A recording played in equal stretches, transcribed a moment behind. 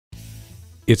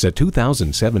It's a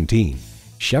 2017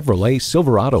 Chevrolet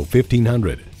Silverado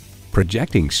 1500.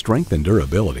 Projecting strength and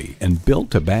durability and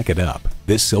built to back it up,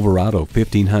 this Silverado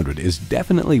 1500 is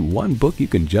definitely one book you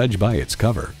can judge by its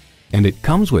cover. And it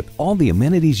comes with all the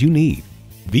amenities you need: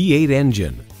 V8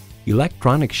 engine,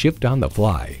 electronic shift on the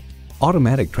fly,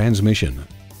 automatic transmission,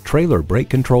 trailer brake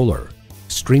controller,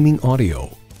 streaming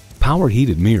audio, power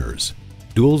heated mirrors,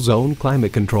 dual zone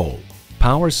climate control,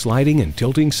 power sliding and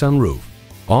tilting sunroof,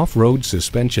 off-road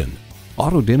suspension,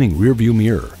 auto-dimming rearview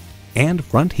mirror, and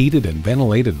front heated and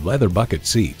ventilated leather bucket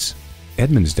seats.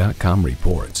 Edmunds.com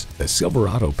reports the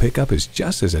Silverado pickup is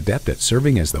just as adept at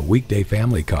serving as the weekday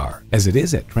family car as it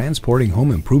is at transporting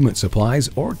home improvement supplies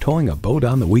or towing a boat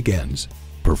on the weekends.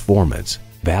 Performance,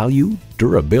 value,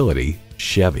 durability,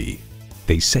 Chevy.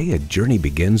 They say a journey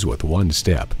begins with one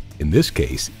step. In this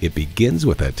case, it begins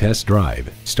with a test drive.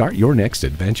 Start your next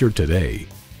adventure today.